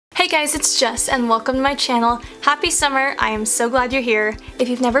Hey guys, it's Jess and welcome to my channel. Happy summer. I am so glad you're here. If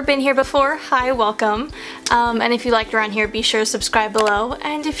you've never been here before, hi, welcome. And if you liked around here, be sure to subscribe below.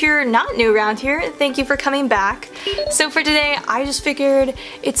 And if you're not new around here, thank you for coming back. So for today, I just figured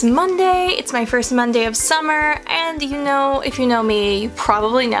it's Monday, it's my first Monday of summer, and you know, if you know me, you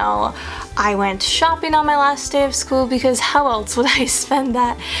probably know I went shopping on my last day of school because how else would I spend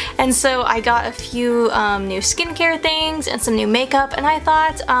that? And so I got a few new skincare things and some new makeup, and I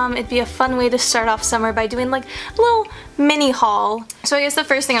thought it'd be a fun way to start off summer by doing like a little mini haul. So I guess the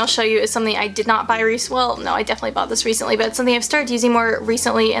first thing I'll show you is something I did not buy recently. Well, no, I definitely bought this recently, but it's something I've started using more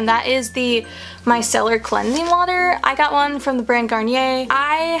recently, and that is the micellar cleansing water. I got one from the brand Garnier.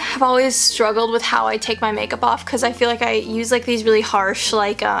 I have always struggled with how I take my makeup off because I feel like I use like these really harsh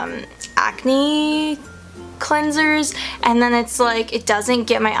like acne cleansers, and then it's like it doesn't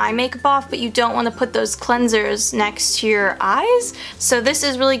get my eye makeup off, but you don't want to put those cleansers next to your eyes. So this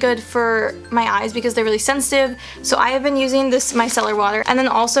is really good for my eyes because they're really sensitive. So I have been using this micellar water, and then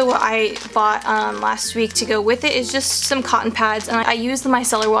also what I bought last week to go with it is just some cotton pads, and I use the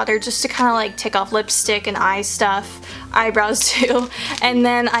micellar water just to kind of like take off lipstick and eye stuff, eyebrows too, and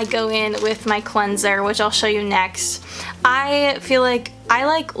then I go in with my cleanser, which I'll show you next. I feel like I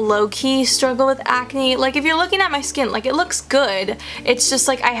like low-key struggle with acne. Like if you're looking at my skin, like it looks good. It's just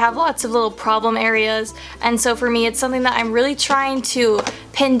like I have lots of little problem areas, and so for me it's something that I'm really trying to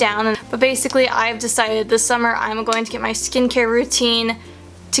pin down. But basically I've decided this summer I'm going to get my skincare routine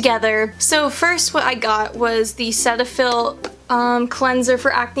together. So first what I got was the Cetaphil cleanser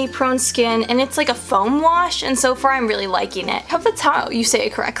for acne prone skin, and it's like a foam wash, and so far I'm really liking it. I hope that's how you say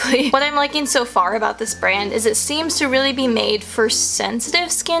it correctly. What I'm liking so far about this brand is it seems to really be made for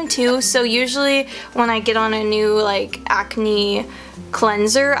sensitive skin too. So usually when I get on a new like acne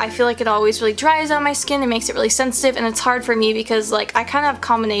cleanser, I feel like it always really dries out my skin and makes it really sensitive, and it's hard for me because like I kind of have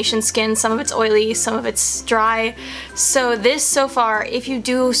combination skin. Some of it's oily, some of it's dry. So this so far, if you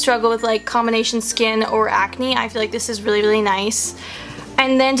do struggle with like combination skin or acne, I feel like this is really, really nice.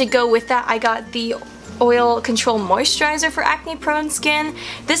 And then to go with that, I got the Oil Control Moisturizer for acne prone skin.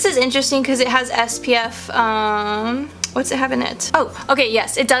 This is interesting because it has SPF, what's it have in it? Oh, okay,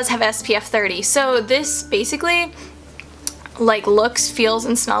 yes, it does have SPF 30. So this basically like looks, feels,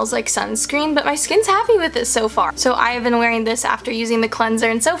 and smells like sunscreen, but my skin's happy with it so far. So I have been wearing this after using the cleanser,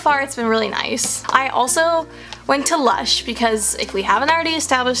 and so far it's been really nice. I also went to Lush because if we haven't already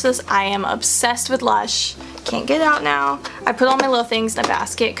established this, I am obsessed with Lush. Can't get out now. I put all my little things in a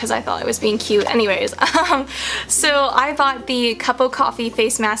basket because I thought I was being cute. Anyways, so I bought the Cup of Coffee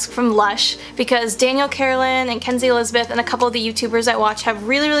face mask from Lush because Danielle Carolyn and Kenzie Elizabeth and a couple of the YouTubers I watch have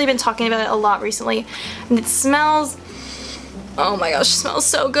really been talking about it a lot recently. And it smells, oh my gosh, it smells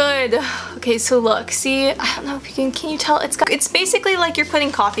so good. Okay, so look, see, I don't know if you can you tell? It's basically like you're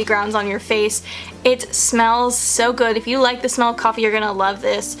putting coffee grounds on your face. It smells so good. If you like the smell of coffee, you're gonna love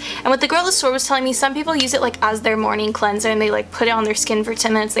this. And what the girl at the store was telling me, some people use it like as their morning cleanser and they like put it on their skin for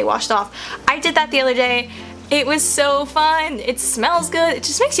 10 minutes, they wash it off. I did that the other day. It was so fun. It smells good. It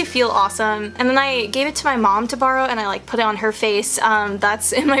just makes you feel awesome. And then I gave it to my mom to borrow, and I like put it on her face.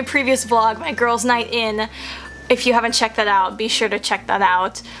 That's in my previous vlog, my girls' night in. If you haven't checked that out, be sure to check that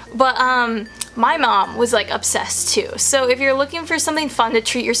out. But my mom was like obsessed too. So if you're looking for something fun to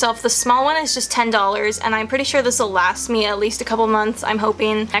treat yourself, the small one is just $10, and I'm pretty sure this will last me at least a couple months, I'm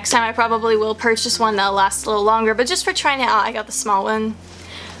hoping. Next time I probably will purchase one that'll last a little longer, but just for trying it out, I got the small one.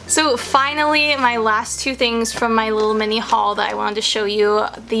 So finally, my last two things from my little mini haul that I wanted to show you.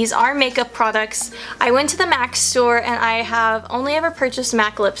 These are makeup products. I went to the MAC store, and I have only ever purchased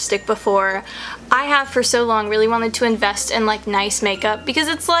MAC lipstick before. I have for so long really wanted to invest in like nice makeup because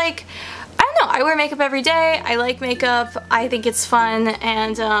it's like, I don't know, I wear makeup every day, I like makeup, I think it's fun,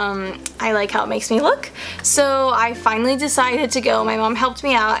 and I like how it makes me look. So I finally decided to go. My mom helped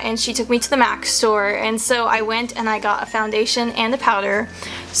me out and she took me to the MAC store, and so I went and I got a foundation and a powder.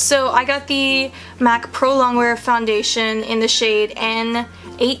 So I got the MAC Pro Longwear foundation in the shade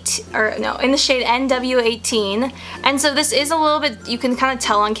NW18, and so this is a little bit, you can kind of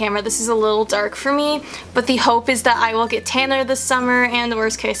tell on camera, this is a little dark for me, but the hope is that I will get tanner this summer, and the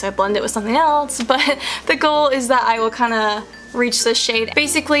worst case I blend it with something else, but the goal is that I will kind of reach this shade.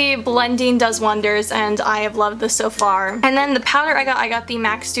 Basically, blending does wonders, and I have loved this so far. And then the powder I got the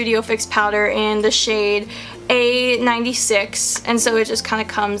MAC Studio Fix powder in the shade A96, and so it just kind of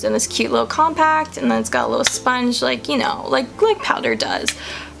comes in this cute little compact, and then it's got a little sponge, like, you know, like powder does.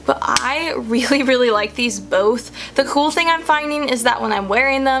 but I really like these both. The cool thing I'm finding is that when I'm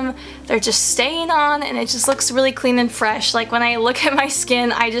wearing them, they're just staying on and it just looks really clean and fresh. Like when I look at my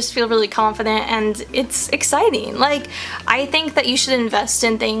skin, I just feel really confident and it's exciting. Like, I think that you should invest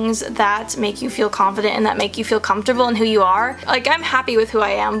in things that make you feel confident and that make you feel comfortable in who you are. Like, I'm happy with who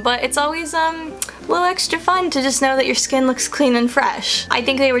I am, but it's always a little extra fun to just know that your skin looks clean and fresh. I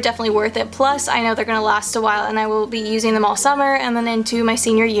think they were definitely worth it. Plus, I know they're gonna last a while and I will be using them all summer and then into my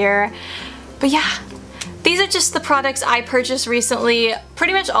senior year. But yeah, these are just the products I purchased recently.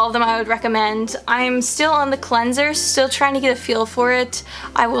 Pretty much all of them I would recommend. I'm still on the cleanser, still trying to get a feel for it.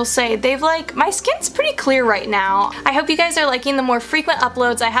 I will say my skin's pretty clear right now. I hope you guys are liking the more frequent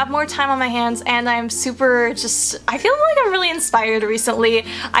uploads. I have more time on my hands and I'm I feel like I'm really inspired recently.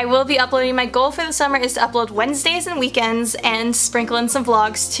 I will be uploading. My goal for the summer is to upload Wednesdays and weekends and sprinkle in some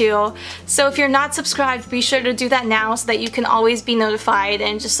vlogs too. So if you're not subscribed, be sure to do that now so that you can always be notified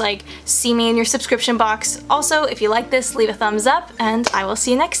and just like see me in your subscription box. Also, if you like this, leave a thumbs up and I will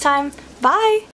see you next time. Bye!